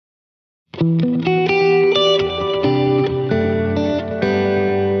It's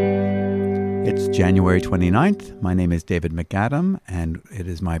January 29th. My name is David McAdam, and it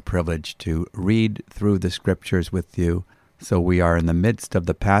is my privilege to read through the scriptures with you. So we are in the midst of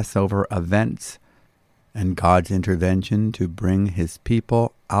the Passover events and God's intervention to bring his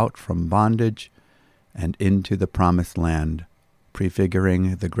people out from bondage and into the promised land,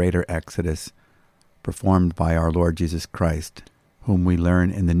 prefiguring the greater Exodus performed by our Lord Jesus Christ, whom we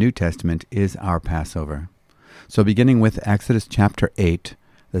learn in the New Testament is our Passover. So beginning with Exodus chapter 8,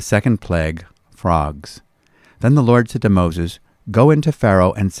 the second plague, frogs. Then the Lord said to Moses, "Go into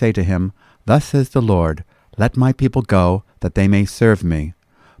Pharaoh and say to him, Thus says the Lord, Let my people go, that they may serve me.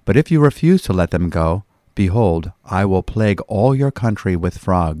 But if you refuse to let them go, behold, I will plague all your country with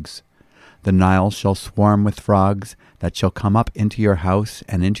frogs. The Nile shall swarm with frogs, that shall come up into your house,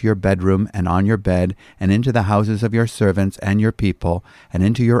 and into your bedroom, and on your bed, and into the houses of your servants and your people, and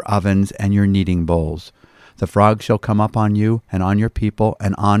into your ovens and your kneading bowls. The frogs shall come up on you, and on your people,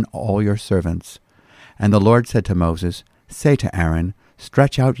 and on all your servants." And the Lord said to Moses, "Say to Aaron,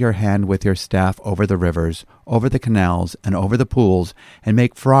 Stretch out your hand with your staff over the rivers, over the canals, and over the pools, and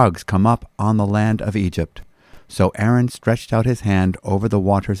make frogs come up on the land of Egypt." So Aaron stretched out his hand over the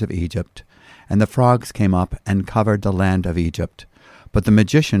waters of Egypt, and the frogs came up and covered the land of Egypt. But the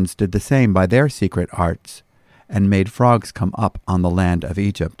magicians did the same by their secret arts, and made frogs come up on the land of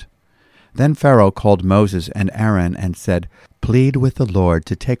Egypt. Then Pharaoh called Moses and Aaron and said, "Plead with the Lord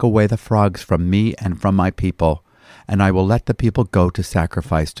to take away the frogs from me and from my people, and I will let the people go to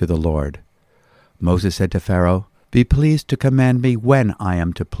sacrifice to the Lord." Moses said to Pharaoh, "Be pleased to command me when I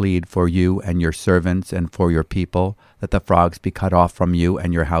am to plead for you and your servants and for your people, that the frogs be cut off from you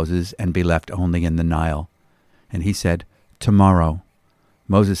and your houses and be left only in the Nile." And he said, "Tomorrow."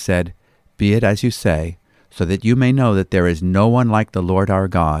 Moses said, "Be it as you say, so that you may know that there is no one like the Lord our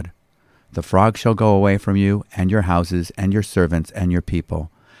God. The frogs shall go away from you and your houses and your servants and your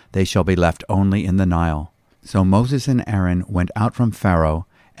people. They shall be left only in the Nile." So Moses and Aaron went out from Pharaoh,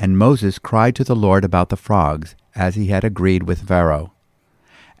 and Moses cried to the Lord about the frogs, as he had agreed with Pharaoh.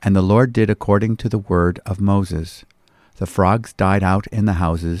 And the Lord did according to the word of Moses. The frogs died out in the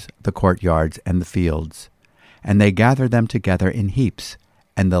houses, the courtyards, and the fields. And they gathered them together in heaps,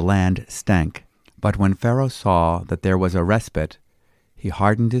 and the land stank. But when Pharaoh saw that there was a respite, he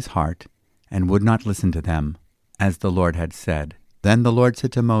hardened his heart, and would not listen to them, as the Lord had said. Then the Lord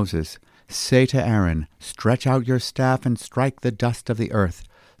said to Moses, "Say to Aaron, Stretch out your staff and strike the dust of the earth,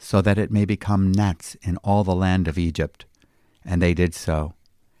 so that it may become gnats in all the land of Egypt." And they did so.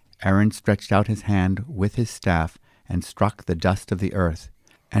 Aaron stretched out his hand with his staff and struck the dust of the earth,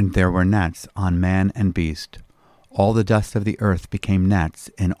 and there were gnats on man and beast. All the dust of the earth became gnats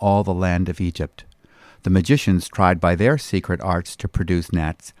in all the land of Egypt. The magicians tried by their secret arts to produce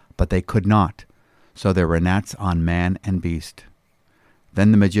gnats, but they could not. So there were gnats on man and beast.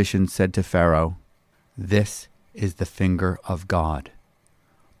 Then the magicians said to Pharaoh, "This is the finger of God."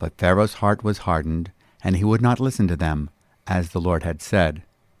 But Pharaoh's heart was hardened, and he would not listen to them, as the Lord had said.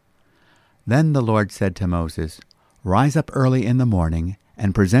 Then the Lord said to Moses, "Rise up early in the morning,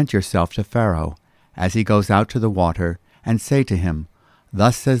 and present yourself to Pharaoh, as he goes out to the water, and say to him,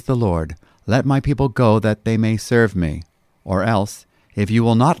 Thus says the Lord, Let my people go, that they may serve me. Or else, if you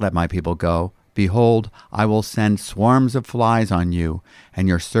will not let my people go, behold, I will send swarms of flies on you, and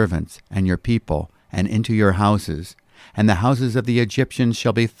your servants, and your people, and into your houses. And the houses of the Egyptians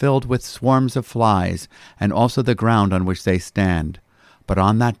shall be filled with swarms of flies, and also the ground on which they stand. But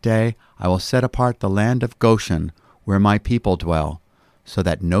on that day I will set apart the land of Goshen, where my people dwell, so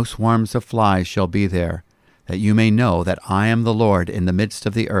that no swarms of flies shall be there, that you may know that I am the Lord in the midst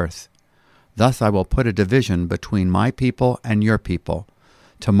of the earth. Thus I will put a division between my people and your people.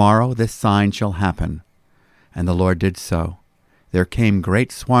 Tomorrow this sign shall happen." And the Lord did so. There came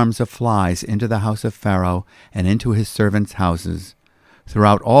great swarms of flies into the house of Pharaoh and into his servants' houses.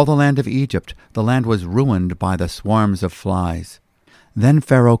 Throughout all the land of Egypt, the land was ruined by the swarms of flies. Then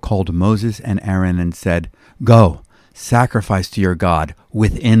Pharaoh called Moses and Aaron and said, "Go, sacrifice to your God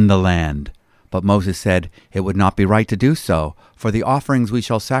within the land." But Moses said, "It would not be right to do so, for the offerings we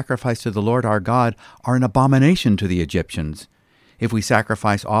shall sacrifice to the Lord our God are an abomination to the Egyptians. If we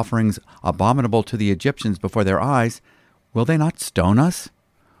sacrifice offerings abominable to the Egyptians before their eyes, will they not stone us?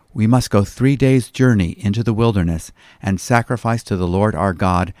 We must go 3 days' journey into the wilderness and sacrifice to the Lord our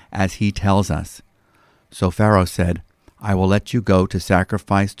God as he tells us." So Pharaoh said, "I will let you go to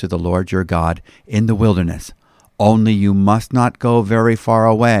sacrifice to the Lord your God in the wilderness. Only you must not go very far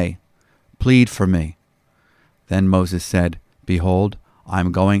away. Plead for me." Then Moses said, "Behold, I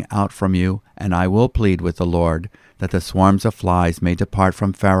am going out from you, and I will plead with the Lord that the swarms of flies may depart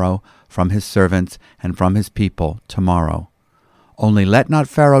from Pharaoh, from his servants, and from his people tomorrow. Only let not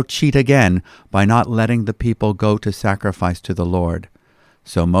Pharaoh cheat again by not letting the people go to sacrifice to the Lord."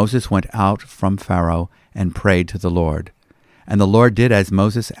 So Moses went out from Pharaoh and prayed to the Lord. And the Lord did as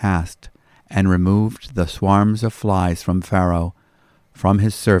Moses asked, and removed the swarms of flies from Pharaoh, from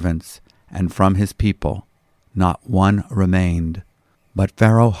his servants, and from his people. Not one remained. But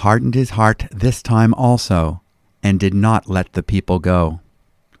Pharaoh hardened his heart this time also, and did not let the people go.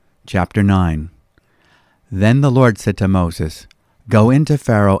 Chapter 9. Then the Lord said to Moses, "Go into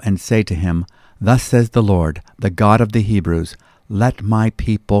Pharaoh and say to him, Thus says the Lord, the God of the Hebrews, Let my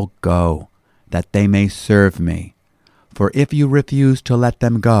people go, that they may serve me. For if you refuse to let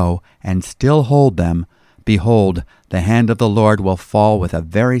them go, and still hold them, behold, the hand of the Lord will fall with a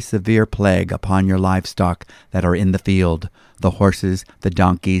very severe plague upon your livestock that are in the field, the horses, the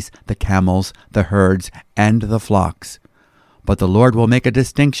donkeys, the camels, the herds, and the flocks. But the Lord will make a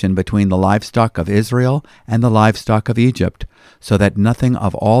distinction between the livestock of Israel and the livestock of Egypt, so that nothing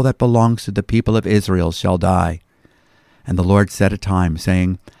of all that belongs to the people of Israel shall die." And the Lord set a time,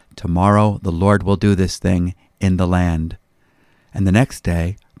 saying, "Tomorrow the Lord will do this thing in the land." And the next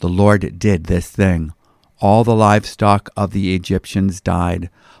day the Lord did this thing. All the livestock of the Egyptians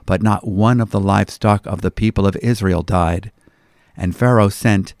died, but not one of the livestock of the people of Israel died. And Pharaoh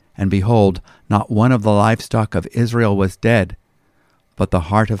sent, and behold, not one of the livestock of Israel was dead. But the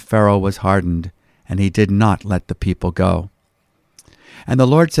heart of Pharaoh was hardened, and he did not let the people go. And the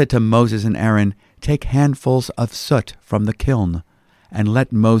Lord said to Moses and Aaron, "Take handfuls of soot from the kiln, and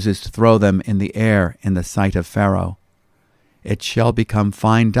let Moses throw them in the air in the sight of Pharaoh. It shall become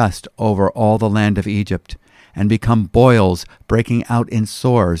fine dust over all the land of Egypt, and become boils breaking out in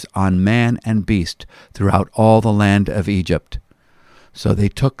sores on man and beast throughout all the land of Egypt." So they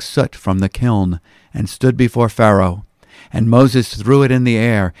took soot from the kiln, and stood before Pharaoh. And Moses threw it in the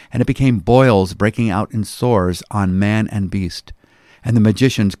air, and it became boils breaking out in sores on man and beast. And the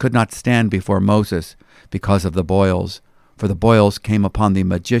magicians could not stand before Moses because of the boils, for the boils came upon the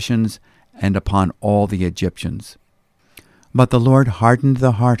magicians and upon all the Egyptians. But the Lord hardened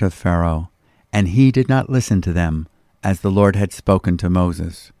the heart of Pharaoh, and he did not listen to them, as the Lord had spoken to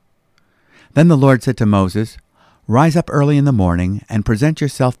Moses. Then the Lord said to Moses, "Rise up early in the morning, and present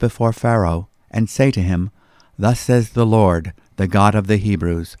yourself before Pharaoh, and say to him, Thus says the Lord, the God of the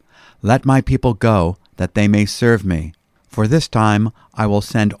Hebrews, Let my people go, that they may serve me. For this time I will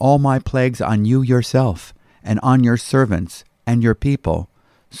send all my plagues on you yourself, and on your servants and your people,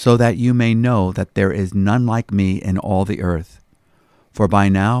 so that you may know that there is none like me in all the earth. For by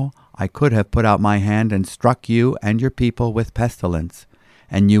now I could have put out my hand and struck you and your people with pestilence,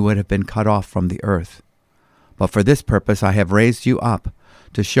 and you would have been cut off from the earth. But for this purpose I have raised you up,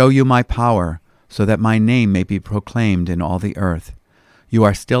 to show you my power, so that my name may be proclaimed in all the earth. You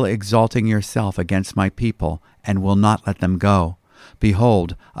are still exalting yourself against my people, and will not let them go.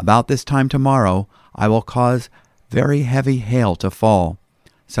 Behold, about this time tomorrow I will cause very heavy hail to fall,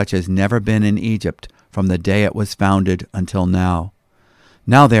 such as never been in Egypt from the day it was founded until now.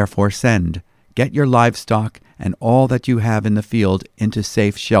 Now therefore send, get your livestock and all that you have in the field into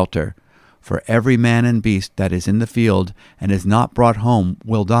safe shelter, for every man and beast that is in the field and is not brought home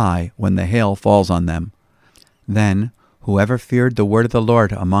will die when the hail falls on them." Then whoever feared the word of the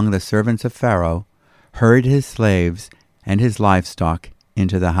Lord among the servants of Pharaoh hurried his slaves and his livestock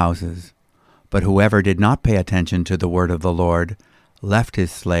into the houses. But whoever did not pay attention to the word of the Lord left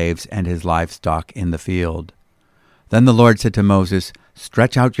his slaves and his livestock in the field. Then the Lord said to Moses,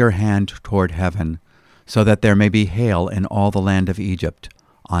 "Stretch out your hand toward heaven, so that there may be hail in all the land of Egypt,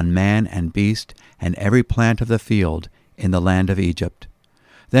 on man and beast and every plant of the field in the land of Egypt."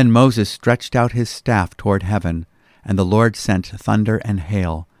 Then Moses stretched out his staff toward heaven, and the Lord sent thunder and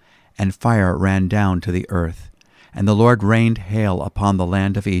hail, and fire ran down to the earth. And the Lord rained hail upon the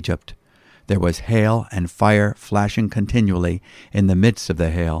land of Egypt. There was hail and fire flashing continually in the midst of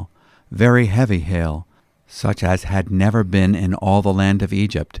the hail, very heavy hail, such as had never been in all the land of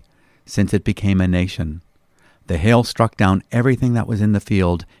Egypt, since it became a nation. The hail struck down everything that was in the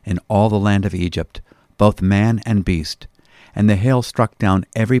field in all the land of Egypt, both man and beast. And the hail struck down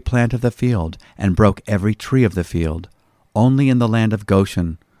every plant of the field, and broke every tree of the field. Only in the land of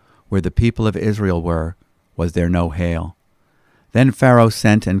Goshen, where the people of Israel were, was there no hail. Then Pharaoh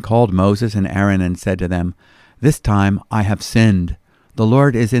sent and called Moses and Aaron and said to them, "This time I have sinned. The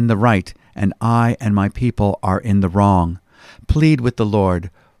Lord is in the right, and I and my people are in the wrong. Plead with the Lord,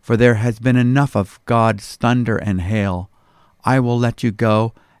 for there has been enough of God's thunder and hail. I will let you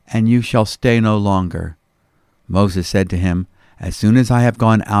go, and you shall stay no longer." Moses said to him, "As soon as I have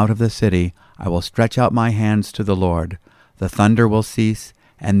gone out of the city, I will stretch out my hands to the Lord. The thunder will cease,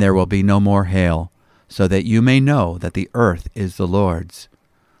 and there will be no more hail, so that you may know that the earth is the Lord's.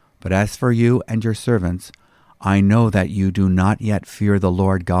 But as for you and your servants, I know that you do not yet fear the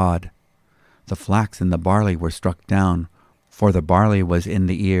Lord God. The flax and the barley were struck down, for the barley was in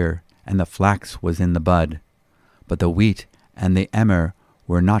the ear, and the flax was in the bud. But the wheat and the emmer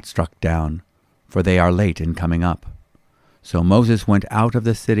were not struck down, for they are late in coming up. So Moses went out of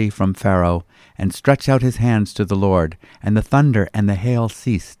the city from Pharaoh, and stretched out his hands to the Lord, and the thunder and the hail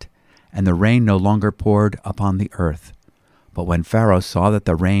ceased, and the rain no longer poured upon the earth. But when Pharaoh saw that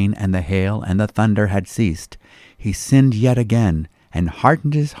the rain and the hail and the thunder had ceased, he sinned yet again, and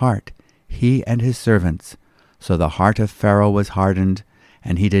hardened his heart, he and his servants. So the heart of Pharaoh was hardened,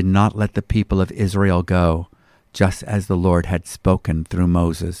 and he did not let the people of Israel go, just as the Lord had spoken through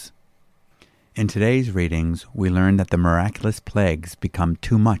Moses. In today's readings, we learn that the miraculous plagues become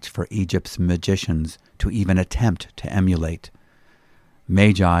too much for Egypt's magicians to even attempt to emulate.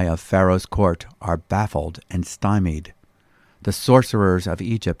 Magi of Pharaoh's court are baffled and stymied. The sorcerers of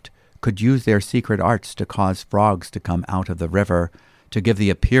Egypt could use their secret arts to cause frogs to come out of the river, to give the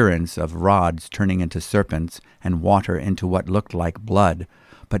appearance of rods turning into serpents and water into what looked like blood,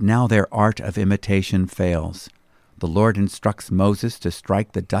 but now their art of imitation fails. The Lord instructs Moses to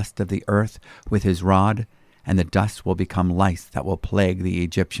strike the dust of the earth with his rod, and the dust will become lice that will plague the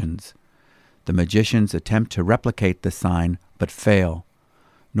Egyptians. The magicians attempt to replicate the sign, but fail.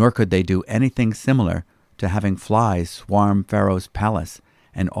 Nor could they do anything similar to having flies swarm Pharaoh's palace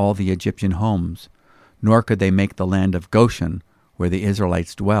and all the Egyptian homes. Nor could they make the land of Goshen, where the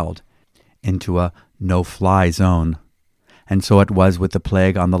Israelites dwelled, into a no-fly zone. And so it was with the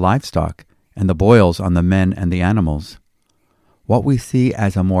plague on the livestock, and the boils on the men and the animals. What we see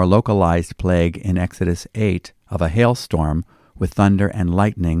as a more localized plague in Exodus 8 of a hailstorm with thunder and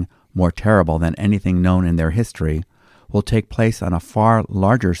lightning more terrible than anything known in their history will take place on a far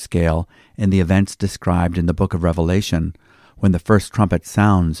larger scale in the events described in the book of Revelation, when the first trumpet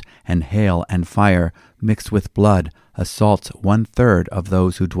sounds and hail and fire mixed with blood assaults 1/3 of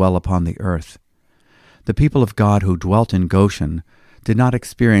those who dwell upon the earth. The people of God who dwelt in Goshen did not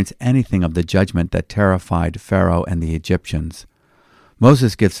experience anything of the judgment that terrified Pharaoh and the Egyptians.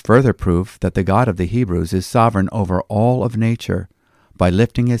 Moses gives further proof that the God of the Hebrews is sovereign over all of nature by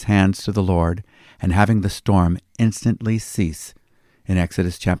lifting his hands to the Lord and having the storm instantly cease in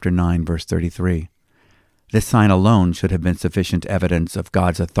Exodus chapter 9, verse 33. This sign alone should have been sufficient evidence of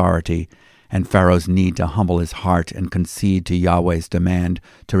God's authority and Pharaoh's need to humble his heart and concede to Yahweh's demand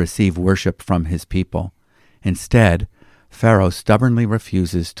to receive worship from his people. Instead, Pharaoh stubbornly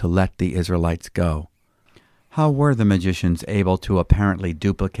refuses to let the Israelites go. How were the magicians able to apparently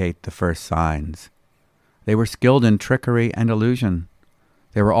duplicate the first signs? They were skilled in trickery and illusion.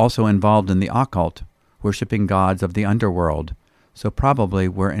 They were also involved in the occult, worshipping gods of the underworld, so probably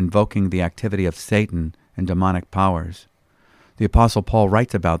were invoking the activity of Satan and demonic powers. The Apostle Paul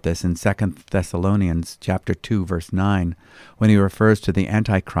writes about this in 2 Thessalonians chapter 2, verse 9, when he refers to the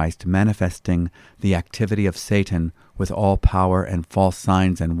Antichrist manifesting the activity of Satan with all power and false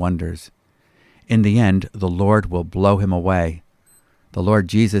signs and wonders. In the end, the Lord will blow him away. The Lord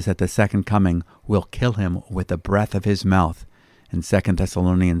Jesus at the second coming will kill him with the breath of his mouth in 2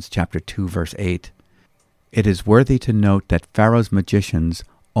 Thessalonians chapter 2, verse 8. It is worthy to note that Pharaoh's magicians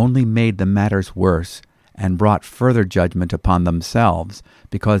only made the matters worse and brought further judgment upon themselves,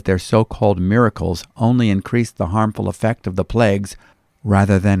 because their so-called miracles only increased the harmful effect of the plagues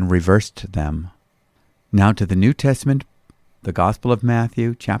rather than reversed them. Now to the New Testament, the Gospel of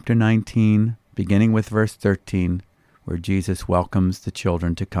Matthew, chapter 19, beginning with verse 13, where Jesus welcomes the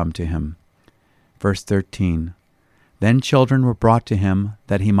children to come to him. Verse 13, Then children were brought to him,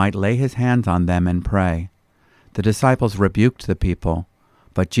 that he might lay his hands on them and pray. The disciples rebuked the people,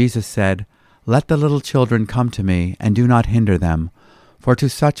 but Jesus said, Let the little children come to me, and do not hinder them, for to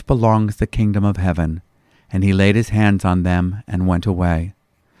such belongs the kingdom of heaven. And he laid his hands on them, and went away.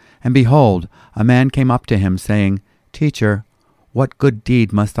 And behold, a man came up to him, saying, Teacher, what good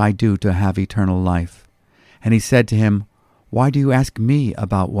deed must I do to have eternal life? And he said to him, Why do you ask me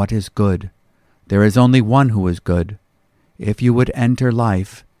about what is good? There is only one who is good. If you would enter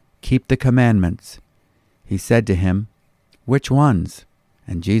life, keep the commandments. He said to him, Which ones?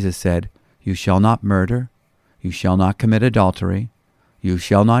 And Jesus said, You shall not murder, you shall not commit adultery, you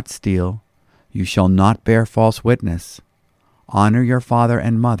shall not steal, you shall not bear false witness, honor your father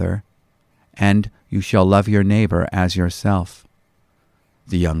and mother, and you shall love your neighbor as yourself.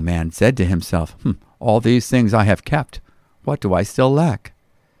 The young man said to himself, All these things I have kept. What do I still lack?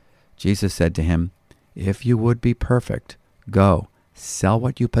 Jesus said to him, If you would be perfect, go, sell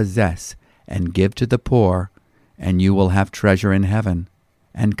what you possess, and give to the poor, and you will have treasure in heaven.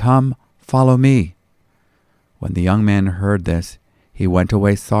 And come, follow me." When the young man heard this, he went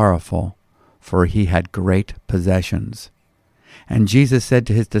away sorrowful, for he had great possessions. And Jesus said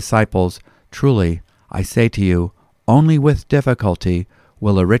to his disciples, "Truly, I say to you, only with difficulty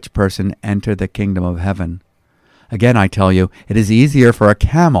will a rich person enter the kingdom of heaven. Again, I tell you, it is easier for a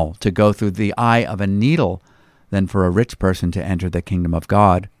camel to go through the eye of a needle than for a rich person to enter the kingdom of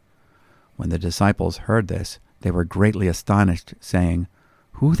God." When the disciples heard this, they were greatly astonished, saying,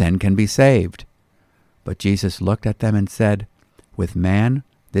 "Who then can be saved?" But Jesus looked at them and said, "With man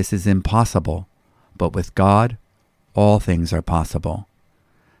this is impossible, but with God all things are possible."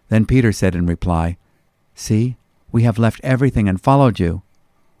 Then Peter said in reply, "See, we have left everything and followed you.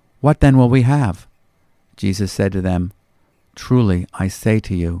 What then will we have?" Jesus said to them, "Truly I say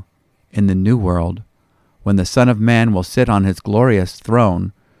to you, in the new world, when the Son of Man will sit on his glorious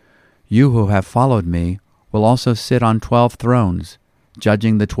throne, you who have followed me will also sit on 12 thrones,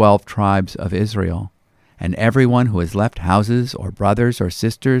 judging the 12 tribes of Israel. And everyone who has left houses or brothers or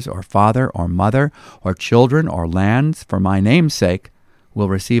sisters or father or mother or children or lands for my name's sake will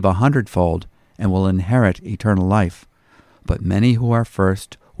receive 100-fold and will inherit eternal life. But many who are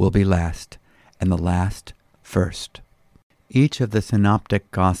first will be last, and the last first." Each of the synoptic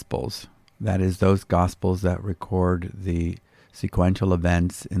Gospels, that is, those Gospels that record the sequential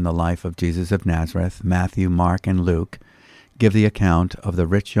events in the life of Jesus of Nazareth, Matthew, Mark, and Luke, give the account of the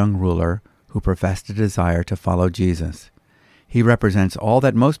rich young ruler who professed a desire to follow Jesus. He represents all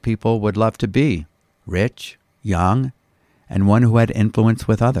that most people would love to be: rich, young, and one who had influence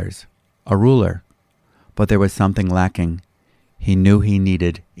with others, a ruler. But there was something lacking. He knew he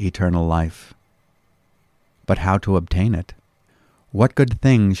needed eternal life. But how to obtain it? "What good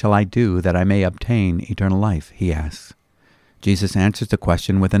thing shall I do that I may obtain eternal life?" he asks. Jesus answers the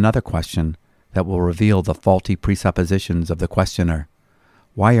question with another question that will reveal the faulty presuppositions of the questioner.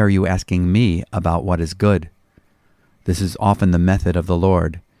 "Why are you asking me about what is good?" This is often the method of the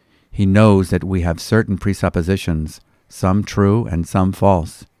Lord. He knows that we have certain presuppositions, some true and some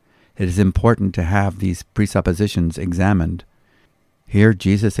false. It is important to have these presuppositions examined. Here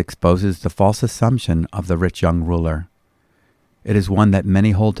Jesus exposes the false assumption of the rich young ruler. It is one that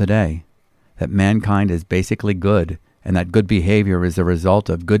many hold today, that mankind is basically good, and that good behavior is the result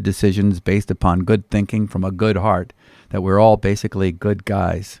of good decisions based upon good thinking from a good heart, that we're all basically good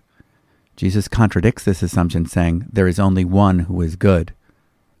guys. Jesus contradicts this assumption, saying there is only one who is good.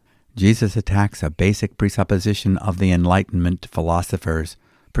 Jesus attacks a basic presupposition of the Enlightenment philosophers,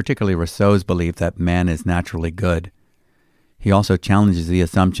 particularly Rousseau's belief that man is naturally good. He also challenges the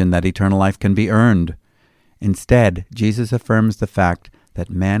assumption that eternal life can be earned. Instead, Jesus affirms the fact that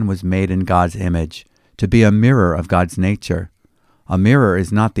man was made in God's image, to be a mirror of God's nature. A mirror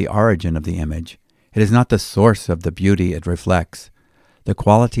is not the origin of the image. It is not the source of the beauty it reflects. The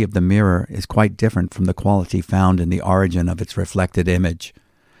quality of the mirror is quite different from the quality found in the origin of its reflected image.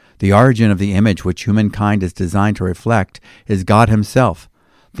 The origin of the image which humankind is designed to reflect is God himself.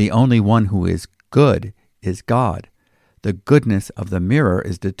 The only one who is good is God. The goodness of the mirror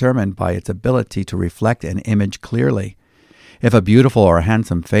is determined by its ability to reflect an image clearly. If a beautiful or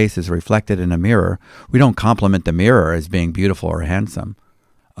handsome face is reflected in a mirror, we don't compliment the mirror as being beautiful or handsome.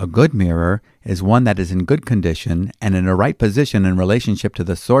 A good mirror is one that is in good condition and in a right position in relationship to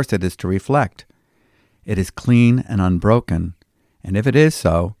the source it is to reflect. It is clean and unbroken, and if it is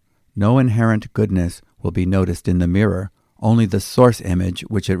so, no inherent goodness will be noticed in the mirror, only the source image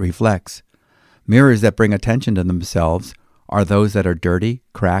which it reflects. Mirrors that bring attention to themselves are those that are dirty,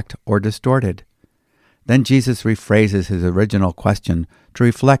 cracked, or distorted. Then Jesus rephrases his original question to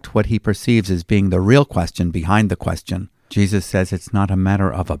reflect what he perceives as being the real question behind the question. Jesus says it's not a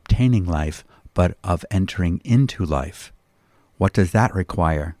matter of obtaining life, but of entering into life. What does that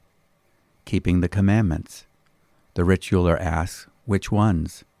require? Keeping the commandments. The rich ruler asks, which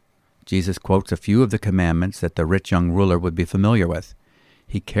ones? Jesus quotes a few of the commandments that the rich young ruler would be familiar with.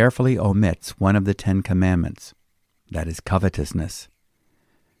 He carefully omits one of the 10 commandments, that is covetousness,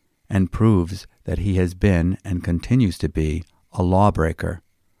 and proves that he has been and continues to be a lawbreaker,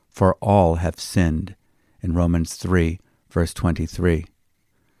 for all have sinned, in Romans 3, verse 23.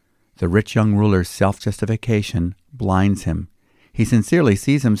 The rich young ruler's self-justification blinds him. He sincerely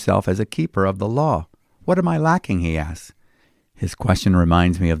sees himself as a keeper of the law. What am I lacking, he asks. His question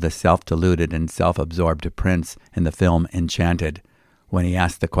reminds me of the self-deluded and self-absorbed prince in the film Enchanted, when he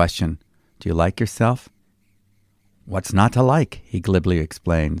asked the question, "Do you like yourself?" "What's not to like?" he glibly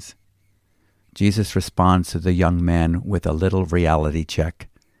explains. Jesus responds to the young man with a little reality check.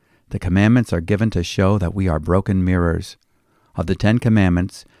 The commandments are given to show that we are broken mirrors. Of the 10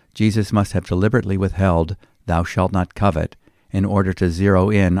 commandments, Jesus must have deliberately withheld, "Thou shalt not covet," in order to zero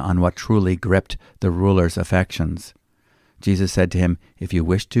in on what truly gripped the ruler's affections. Jesus said to him, "If you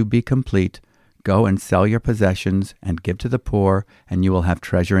wish to be complete, go and sell your possessions and give to the poor, and you will have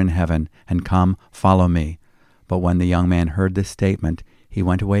treasure in heaven, and come, follow me." But when the young man heard this statement, he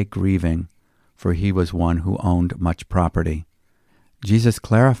went away grieving, for he was one who owned much property. Jesus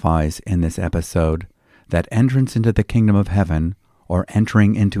clarifies in this episode that entrance into the kingdom of heaven, or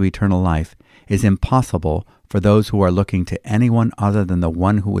entering into eternal life, is impossible for those who are looking to anyone other than the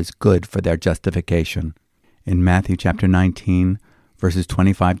one who is good for their justification. In Matthew chapter 19, verses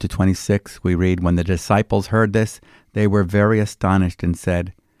 25 to 26, we read, "When the disciples heard this, they were very astonished and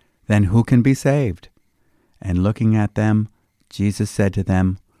said, 'Then who can be saved?' And looking at them, Jesus said to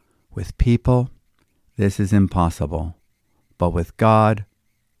them, 'With people, this is impossible, but with God,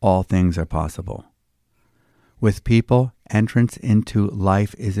 all things are possible.'" With people, entrance into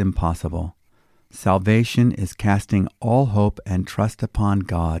life is impossible. Salvation is casting all hope and trust upon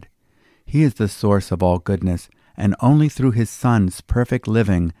God. He is the source of all goodness, and only through his Son's perfect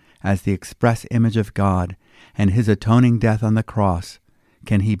living as the express image of God and his atoning death on the cross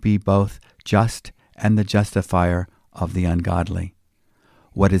can he be both just and the justifier of the ungodly.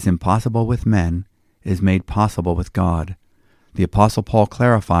 What is impossible with men is made possible with God. The Apostle Paul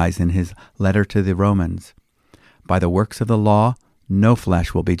clarifies in his letter to the Romans, "By the works of the law, no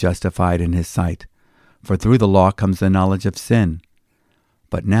flesh will be justified in his sight, for through the law comes the knowledge of sin.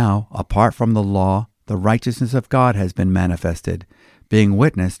 But now, apart from the law, the righteousness of God has been manifested, being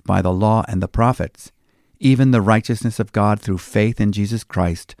witnessed by the law and the prophets, even the righteousness of God through faith in Jesus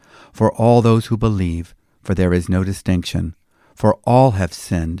Christ, for all those who believe, for there is no distinction. For all have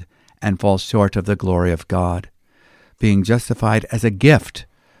sinned and fall short of the glory of God, being justified as a gift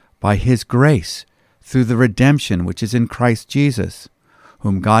by his grace through the redemption which is in Christ Jesus,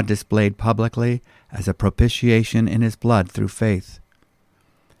 whom God displayed publicly as a propitiation in his blood through faith.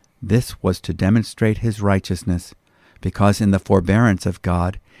 This was to demonstrate his righteousness, because in the forbearance of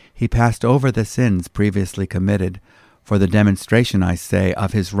God he passed over the sins previously committed, for the demonstration, I say,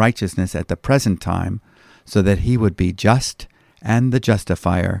 of his righteousness at the present time, so that he would be just and the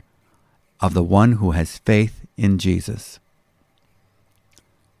justifier of the one who has faith in Jesus.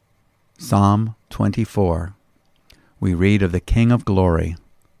 Psalm 24. We read of the King of Glory,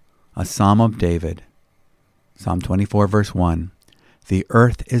 a psalm of David. Psalm 24, verse 1. "The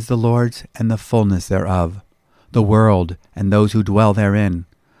earth is the Lord's, and the fullness thereof, the world, and those who dwell therein.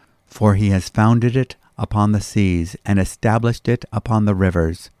 For he has founded it upon the seas, and established it upon the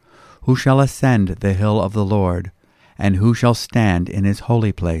rivers. Who shall ascend the hill of the Lord? And who shall stand in his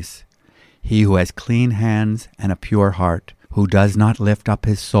holy place? He who has clean hands and a pure heart, who does not lift up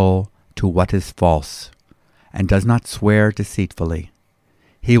his soul to what is false, and does not swear deceitfully.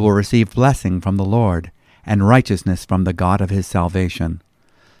 He will receive blessing from the Lord, and righteousness from the God of his salvation.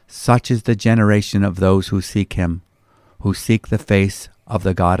 Such is the generation of those who seek him, who seek the face of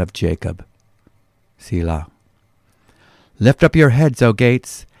the God of Jacob." Selah. "Lift up your heads, O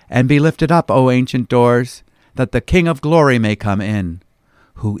gates, and be lifted up, O ancient doors, that the King of glory may come in."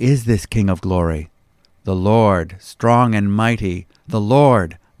 Who is this King of glory? The Lord, strong and mighty, the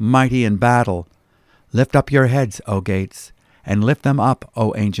Lord, mighty in battle. Lift up your heads, O gates, and lift them up,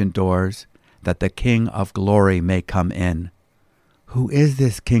 O ancient doors, that the King of glory may come in. Who is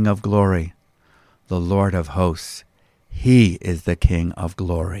this King of glory? The Lord of hosts. He is the King of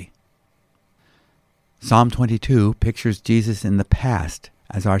glory. Psalm 22 pictures Jesus in the past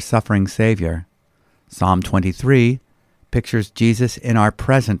as our suffering Savior. Psalm 23 pictures Jesus in our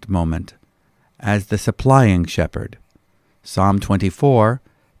present moment as the supplying shepherd. Psalm 24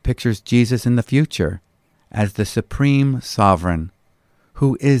 pictures Jesus in the future as the supreme sovereign.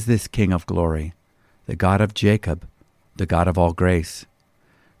 Who is this King of glory? The God of Jacob, the God of all grace.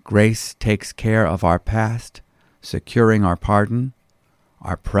 Grace takes care of our past, securing our pardon,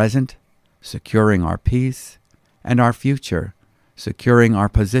 our present, securing our peace, and our future, securing our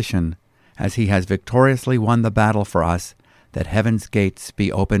position, as he has victoriously won the battle for us, that heaven's gates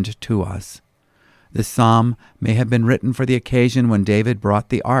be opened to us. This psalm may have been written for the occasion when David brought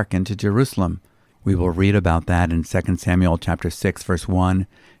the ark into Jerusalem. We will read about that in 2 Samuel chapter 6, verse 1,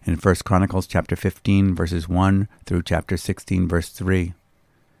 and 1 Chronicles chapter 15, verses 1 through chapter 16, verse 3.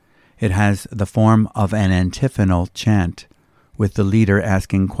 It has the form of an antiphonal chant, with the leader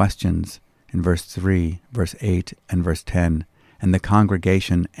asking questions in verse 3, verse 8, and verse 10, and the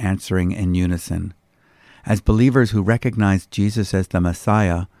congregation answering in unison. As believers who recognize Jesus as the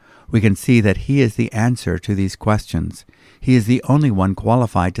Messiah, we can see that he is the answer to these questions. He is the only one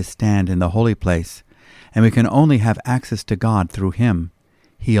qualified to stand in the holy place, and we can only have access to God through him.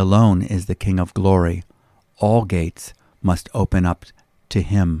 He alone is the King of glory. All gates must open up to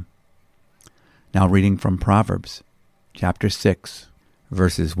him. Now reading from Proverbs, chapter 6,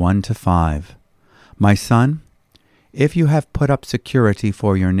 verses 1 to 5. My son, if you have put up security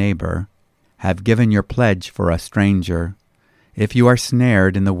for your neighbor, have given your pledge for a stranger, if you are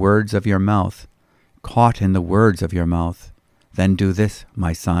snared in the words of your mouth, caught in the words of your mouth, then do this,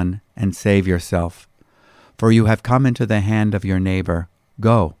 my son, and save yourself. For you have come into the hand of your neighbor.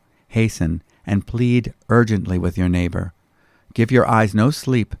 Go, hasten, and plead urgently with your neighbor. Give your eyes no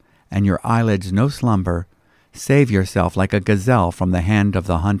sleep, and your eyelids no slumber. Save yourself like a gazelle from the hand of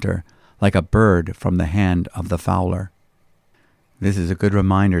the hunter, like a bird from the hand of the fowler. This is a good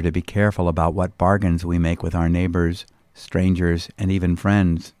reminder to be careful about what bargains we make with our neighbors, strangers, and even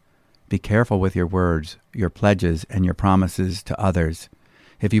friends. Be careful with your words, your pledges, and your promises to others.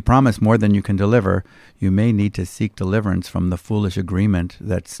 If you promise more than you can deliver, you may need to seek deliverance from the foolish agreement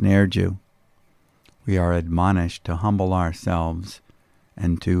that snared you. We are admonished to humble ourselves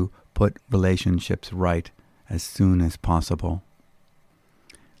and to put relationships right as soon as possible.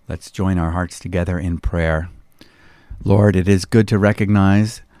 Let's join our hearts together in prayer. Lord, it is good to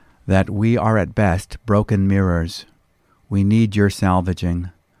recognize that we are at best broken mirrors. We need your salvaging.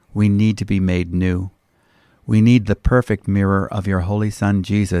 We need to be made new. We need the perfect mirror of your Holy Son,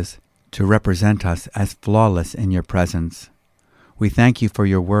 Jesus, to represent us as flawless in your presence. We thank you for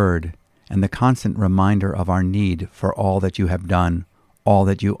your word and the constant reminder of our need for all that you have done, all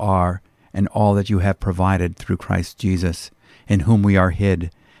that you are, and all that you have provided through Christ Jesus, in whom we are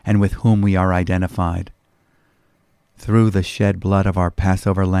hid and with whom we are identified. Through the shed blood of our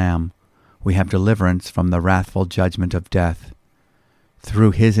Passover lamb, we have deliverance from the wrathful judgment of death.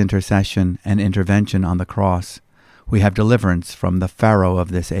 Through his intercession and intervention on the cross, we have deliverance from the Pharaoh of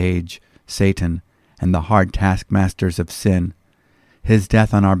this age, Satan, and the hard taskmasters of sin. His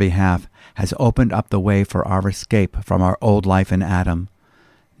death on our behalf has opened up the way for our escape from our old life in Adam.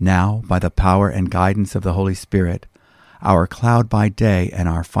 Now, by the power and guidance of the Holy Spirit, our cloud by day and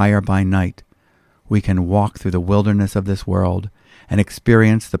our fire by night, we can walk through the wilderness of this world and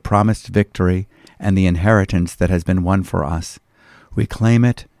experience the promised victory and the inheritance that has been won for us. We claim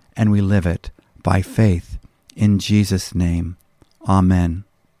it and we live it by faith in Jesus' name. Amen.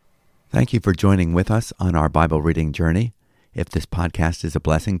 Thank you for joining with us on our Bible reading journey. If this podcast is a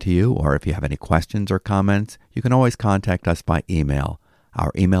blessing to you, or if you have any questions or comments, you can always contact us by email.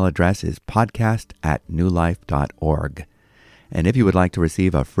 Our email address is podcast@newlife.org. And if you would like to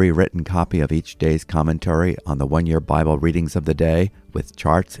receive a free written copy of each day's commentary on the one-year Bible readings of the day with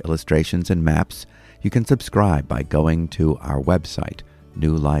charts, illustrations, and maps, you can subscribe by going to our website,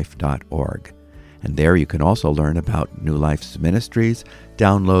 newlife.org. And there you can also learn about New Life's ministries,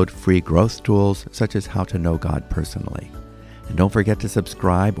 download free growth tools such as how to know God personally. And don't forget to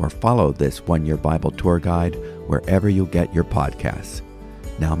subscribe or follow this one-year Bible tour guide wherever you get your podcasts.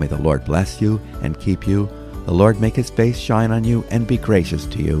 Now may the Lord bless you and keep you. The Lord make his face shine on you and be gracious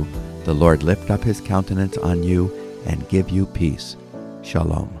to you. The Lord lift up his countenance on you and give you peace.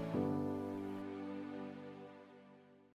 Shalom.